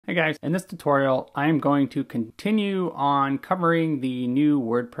Hey guys, in this tutorial I'm going to continue on covering the new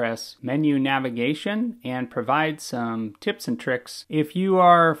WordPress menu navigation and provide some tips and tricks. If you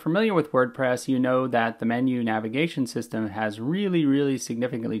are familiar with WordPress, you know that the menu navigation system has really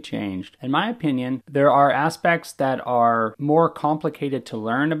significantly changed. In my opinion, there are aspects that are more complicated to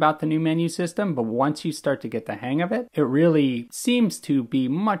learn about the new menu system, but once you start to get the hang of it, it really seems to be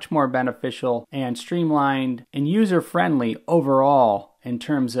much more beneficial and streamlined and user-friendly overall in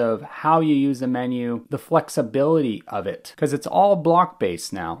terms of how you use the menu, the flexibility of it, because it's all block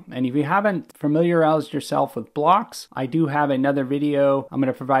based now. And if you haven't familiarized yourself with blocks, I do have another video. I'm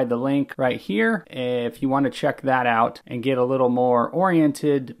going to provide the link right here if you want to check that out and get a little more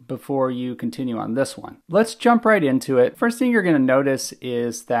oriented before you continue on this one. Let's jump right into it. First thing you're going to notice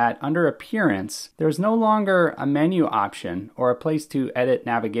is that under appearance, there's no longer a menu option or a place to edit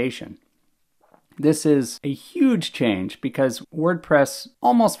navigation. This is a huge change because WordPress,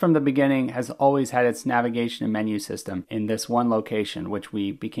 almost from the beginning, has always had its navigation and menu system in this one location, which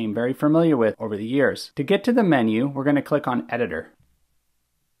we became very familiar with over the years. To get to the menu, we're going to click on Editor.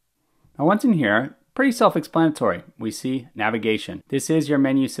 Now once in here, pretty self-explanatory. We see navigation. This is your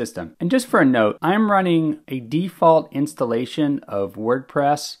menu system. And just for a note, I'm running a default installation of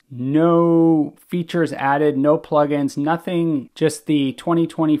WordPress. No features added, no plugins, nothing, just the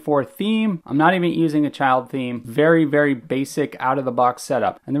 2024 theme. I'm not even using a child theme. Very basic out-of-the-box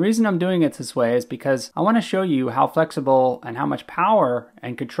setup. And the reason I'm doing it this way is because I want to show you how flexible and how much power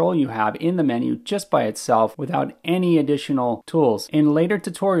and control you have in the menu just by itself without any additional tools. In later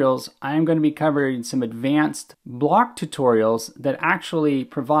tutorials, I'm going to be covering some advanced block tutorials that actually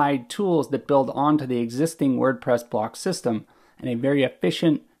provide tools that build onto the existing WordPress block system in a very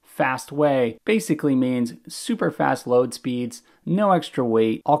efficient, fast way. Basically means super fast load speeds, no extra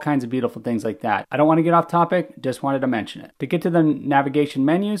weight, all kinds of beautiful things like that. I don't want to get off topic, just wanted to mention it. To get to the navigation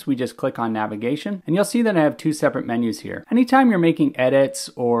menus, we just click on navigation, and you'll see that I have two separate menus here. Anytime you're making edits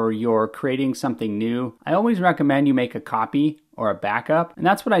or you're creating something new, I always recommend you make a copy or a backup, and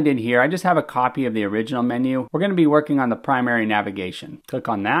that's what I did here. I just have a copy of the original menu. We're going to be working on the primary navigation. Click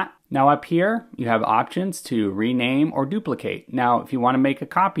on that. Now up here, you have options to rename or duplicate. Now, if you want to make a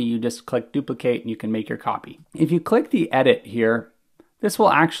copy, you just click duplicate and you can make your copy. If you click the edit here, this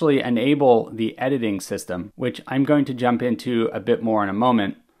will actually enable the editing system, which I'm going to jump into a bit more in a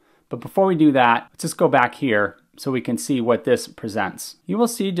moment. But before we do that, let's just go back here so we can see what this presents. You will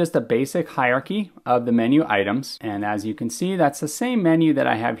see just a basic hierarchy of the menu items. And as you can see, that's the same menu that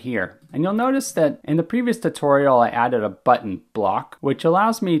I have here. And you'll notice that in the previous tutorial, I added a button block, which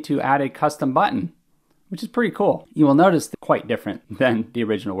allows me to add a custom button, which is pretty cool. You will notice they're quite different than the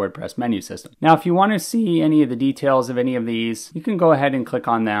original WordPress menu system. Now, if you want to see any of the details of any of these, you can go ahead and click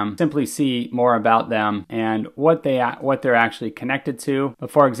on them, simply see more about them and what they're actually connected to.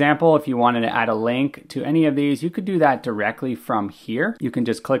 But for example, if you wanted to add a link to any of these, you could do that directly from here. You can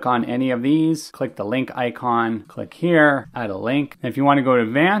just click on any of these, click the link icon, click here, add a link. And if you want to go to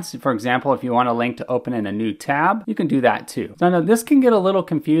advanced, for example, if you want a link to open in a new tab, you can do that too. Now, this can get a little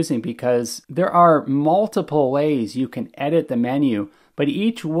confusing because there are multiple ways you can edit the menu, but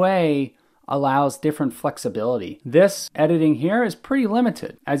each way allows different flexibility. This editing here is pretty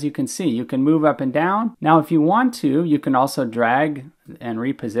limited. As you can see, you can move up and down. Now, if you want to, you can also drag and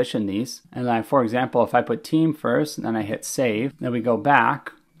reposition these. And for example, if I put team first and then I hit save, then we go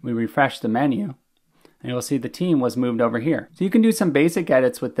back, we refresh the menu, and you'll see the team was moved over here. So you can do some basic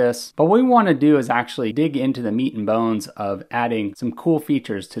edits with this, but what we want to do is actually dig into the meat and bones of adding some cool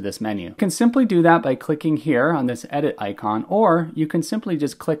features to this menu. You can simply do that by clicking here on this edit icon, or you can simply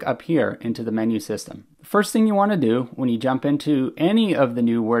just click up here into the menu system. The first thing you want to do when you jump into any of the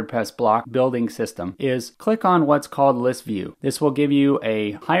new WordPress block building system is click on what's called list view. This will give you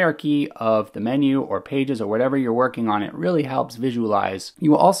a hierarchy of the menu or pages or whatever you're working on. It really helps visualize.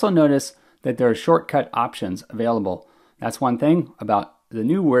 You will also notice that there are shortcut options available. That's one thing about the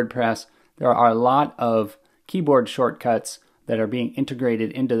new WordPress. There are a lot of keyboard shortcuts that are being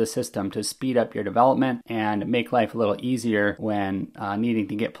integrated into the system to speed up your development and make life a little easier when needing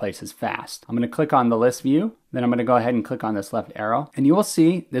to get places fast. I'm going to click on the list view. Then I'm going to go ahead and click on this left arrow. And you will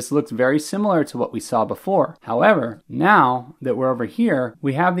see this looks very similar to what we saw before. However, now that we're over here,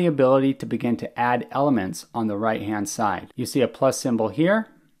 we have the ability to begin to add elements on the right-hand side. You see a plus symbol here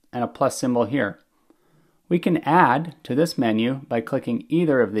and a plus symbol here. We can add to this menu by clicking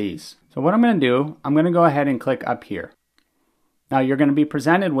either of these. So what I'm going to do, I'm going to go ahead and click up here. Now you're going to be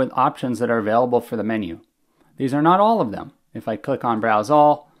presented with options that are available for the menu. These are not all of them. If I click on Browse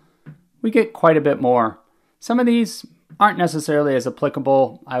All, we get quite a bit more. Some of these aren't necessarily as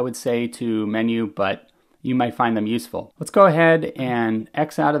applicable, I would say, to menu, but you might find them useful. Let's go ahead and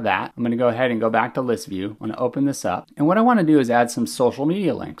X out of that. I'm going to go ahead and go back to list view. I'm going to open this up. And what I want to do is add some social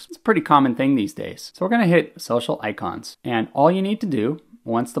media links. It's a pretty common thing these days. So we're going to hit social icons. And all you need to do,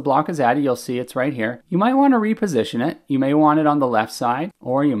 once the block is added, you'll see it's right here. You might want to reposition it. You may want it on the left side,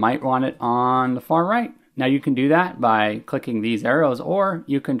 or you might want it on the far right. Now you can do that by clicking these arrows, or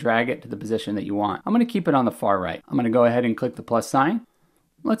you can drag it to the position that you want. I'm going to keep it on the far right. I'm going to go ahead and click the plus sign.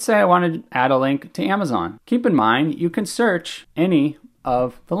 Let's say I want to add a link to Amazon. Keep in mind, you can search any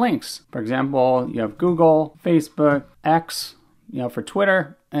of the links. For example, you have Google, Facebook, X, for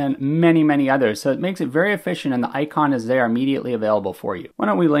Twitter, and many, many others. So it makes it very efficient, and the icon is there immediately available for you. Why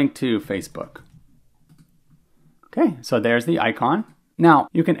don't we link to Facebook? Okay, so there's the icon. Now,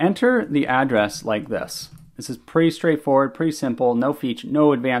 you can enter the address like this. This is pretty straightforward, pretty simple,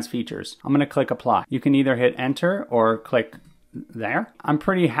 no advanced features. I'm going to click apply. You can either hit enter or click there. I'm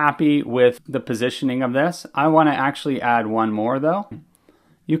pretty happy with the positioning of this. I want to actually add one more though.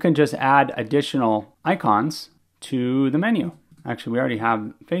 You can just add additional icons to the menu. Actually, we already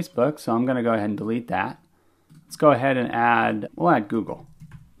have Facebook, so I'm going to go ahead and delete that. Let's go ahead and we'll add Google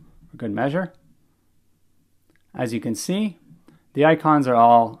for good measure. As you can see, the icons are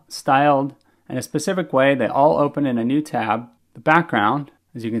all styled in a specific way. They all open in a new tab. The background,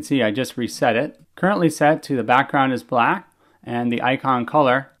 as you can see, I just reset it. Currently set to the background is black and the icon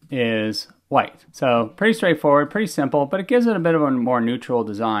color is white. So pretty straightforward, pretty simple, but it gives it a bit of a more neutral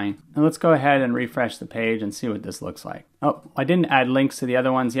design. And let's go ahead and refresh the page and see what this looks like. Oh, I didn't add links to the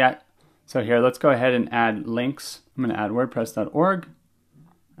other ones yet. So here, let's go ahead and add links. I'm going to add wordpress.org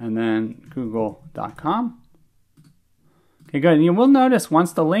and then google.com. Okay, good. And you will notice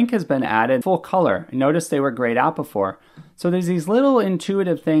once the link has been added, full color. Notice they were grayed out before. So there's these little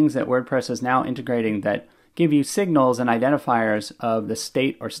intuitive things that WordPress is now integrating that give you signals and identifiers of the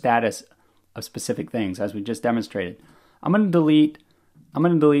state or status of specific things, as we just demonstrated. I'm going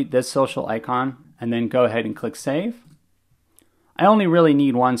to delete this social icon and then go ahead and click save. I only really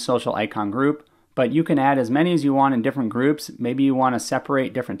need one social icon group, but you can add as many as you want in different groups. Maybe you want to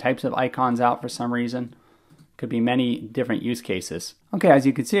separate different types of icons out for some reason. Could be many different use cases. Okay, as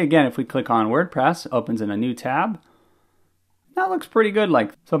you can see, again, if we click on WordPress, it opens in a new tab. That looks pretty good.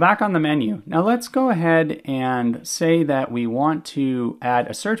 So back on the menu. Now let's go ahead and say that we want to add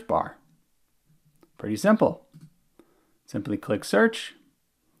a search bar. Pretty simple. Simply click search,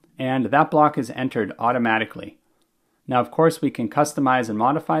 and that block is entered automatically. Now, of course, we can customize and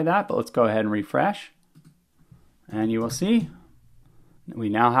modify that, but let's go ahead and refresh. And you will see we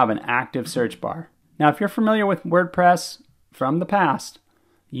now have an active search bar. Now, if you're familiar with WordPress from the past,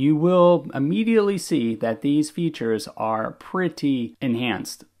 you will immediately see that these features are pretty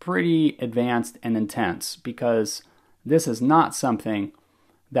enhanced, pretty advanced and intense, because this is not something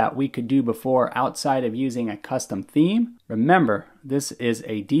that we could do before outside of using a custom theme. Remember, this is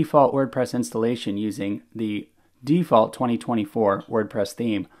a default WordPress installation using the default 2024 WordPress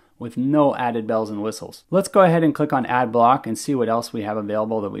theme with no added bells and whistles. Let's go ahead and click on Add Block and see what else we have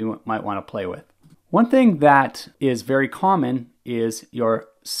available that we might want to play with. One thing that is very common is your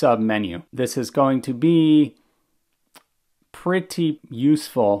sub menu. This is going to be pretty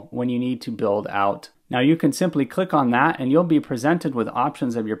useful when you need to build out. Now you can simply click on that and you'll be presented with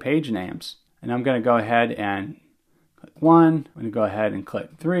options of your page names. And I'm going to go ahead and click 1. I'm going to go ahead and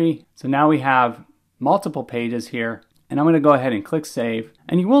click 3. So now we have multiple pages here. And I'm going to go ahead and click save.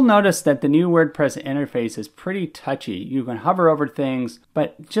 And you will notice that the new WordPress interface is pretty touchy. You can hover over things,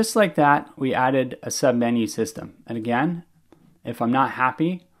 but just like that, we added a submenu system. And again, if I'm not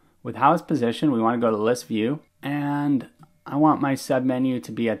happy with how it's positioned, we want to go to list view, and I want my submenu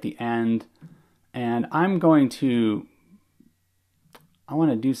to be at the end. And I want to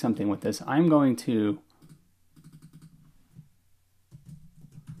do something with this. I'm going to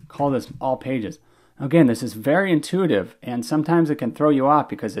call this all pages. Again, this is very intuitive, and sometimes it can throw you off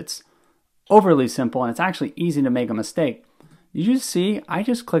because it's overly simple and it's actually easy to make a mistake. Did you see? I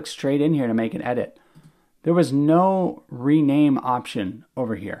just clicked straight in here to make an edit. There was no rename option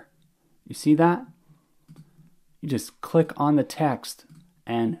over here. You see that? You just click on the text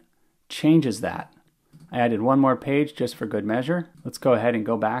and changes that. I added one more page just for good measure. Let's go ahead and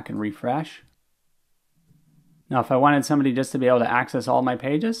go back and refresh. Now, if I wanted somebody just to be able to access all my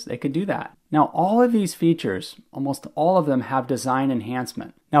pages, they could do that. Now, all of these features, almost all of them, have design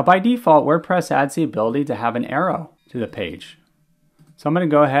enhancement. Now, by default, WordPress adds the ability to have an arrow to the page. So I'm going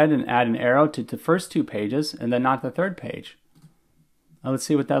to go ahead and add an arrow to the first 2 pages and then not the 3rd page. Now, let's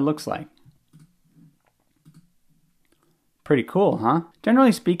see what that looks like. Pretty cool, huh?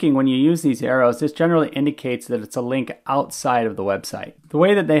 Generally speaking, when you use these arrows, this generally indicates that it's a link outside of the website. The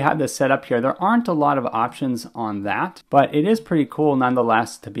way that they have this set up here, there aren't a lot of options on that, but it is pretty cool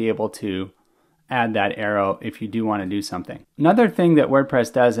nonetheless to be able to add that arrow if you do want to do something. Another thing that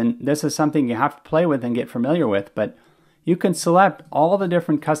WordPress does, and this is something you have to play with and get familiar with, but you can select all the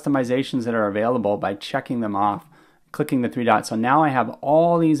different customizations that are available by checking them off, clicking the three dots. So now I have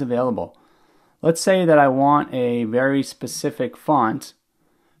all these available. Let's say that I want a very specific font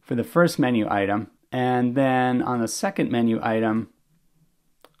for the first menu item, and then on the second menu item,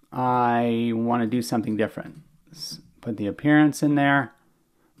 I want to do something different. Let's put the appearance in there.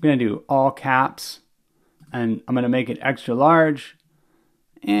 I'm going to do all caps, and I'm going to make it extra large,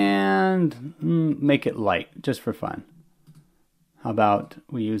 and make it light, just for fun. How about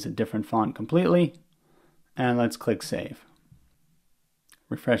we use a different font completely, and let's click Save.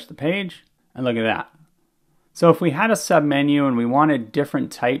 Refresh the page. And look at that. So if we had a submenu and we wanted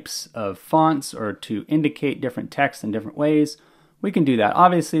different types of fonts or to indicate different text in different ways, we can do that.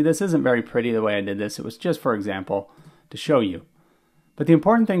 Obviously, this isn't very pretty the way I did this. It was just for example to show you. But the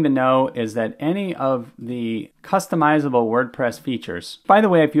important thing to know is that any of the customizable WordPress features, by the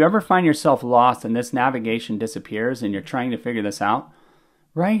way, if you ever find yourself lost and this navigation disappears and you're trying to figure this out,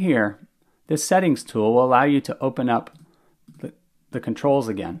 right here, this settings tool will allow you to open up the controls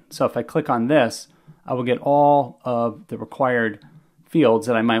again. So if I click on this, I will get all of the required fields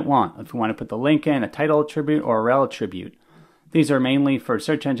that I might want. If we want to put the link in, a title attribute, or a rel attribute. These are mainly for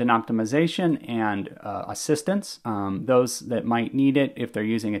search engine optimization and assistance, those that might need it if they're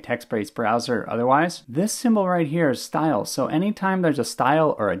using a text-based browser or otherwise. This symbol right here is styles. So anytime there's a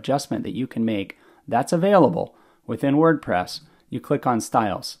style or adjustment that you can make, that's available within WordPress. You click on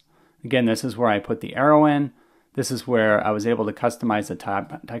styles. Again, this is where I put the arrow in. This is where I was able to customize the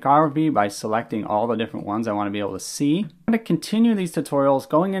typography by selecting all the different ones I want to be able to see. I'm going to continue these tutorials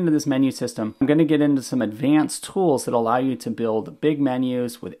going into this menu system. I'm going to get into some advanced tools that allow you to build big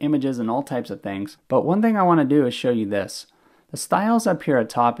menus with images and all types of things. But one thing I want to do is show you this. The styles up here at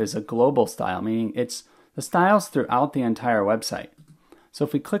top is a global style, meaning it's the styles throughout the entire website. So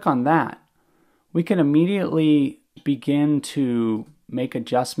if we click on that, we can immediately begin to make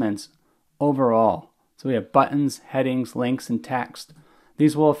adjustments overall. So we have buttons, headings, links, and text.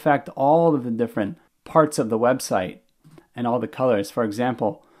 These will affect all of the different parts of the website and all the colors. For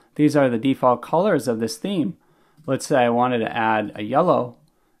example, these are the default colors of this theme. Let's say I wanted to add a yellow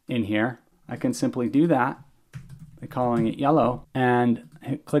in here. I can simply do that by calling it yellow and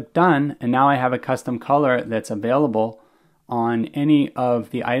click done. And now I have a custom color that's available on any of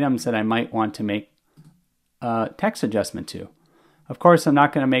the items that I might want to make a text adjustment to. Of course, I'm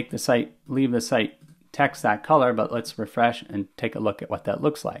not going to make the site, leave the site text that color, but let's refresh and take a look at what that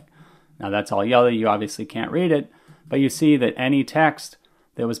looks like. Now that's all yellow, you obviously can't read it, but you see that any text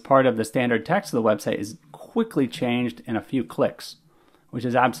that was part of the standard text of the website is quickly changed in a few clicks, which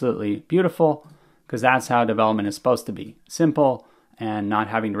is absolutely beautiful because that's how development is supposed to be. Simple and not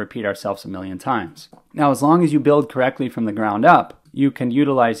having to repeat ourselves a million times. Now, as long as you build correctly from the ground up, you can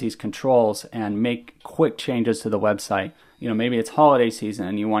utilize these controls and make quick changes to the website. You know, maybe it's holiday season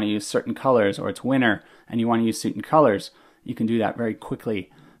and you want to use certain colors, or it's winter and you want to use certain colors. You can do that very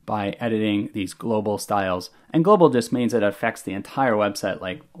quickly by editing these global styles. And global just means it affects the entire website,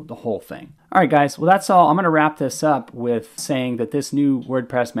 like the whole thing. All right, guys, well, that's all. I'm going to wrap this up with saying that this new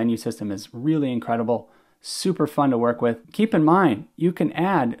WordPress menu system is really incredible. Super fun to work with. Keep in mind, you can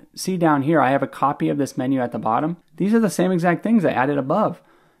add, see down here, I have a copy of this menu at the bottom. These are the same exact things I added above.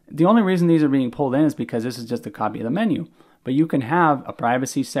 The only reason these are being pulled in is because this is just a copy of the menu. But you can have a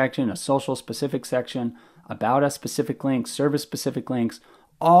privacy section, a social specific section, about us specific links, service specific links,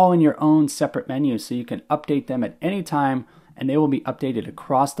 all in your own separate menus, so you can update them at any time and they will be updated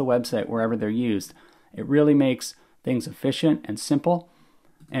across the website wherever they're used. It really makes things efficient and simple.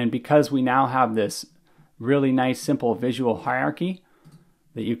 And because we now have this really nice simple visual hierarchy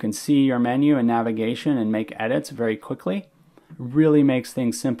that you can see your menu and navigation and make edits very quickly, really makes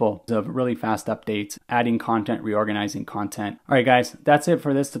things simple of really fast updates, adding content, reorganizing content. All right, guys, that's it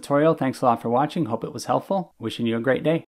for this tutorial. Thanks a lot for watching. Hope it was helpful. Wishing you a great day.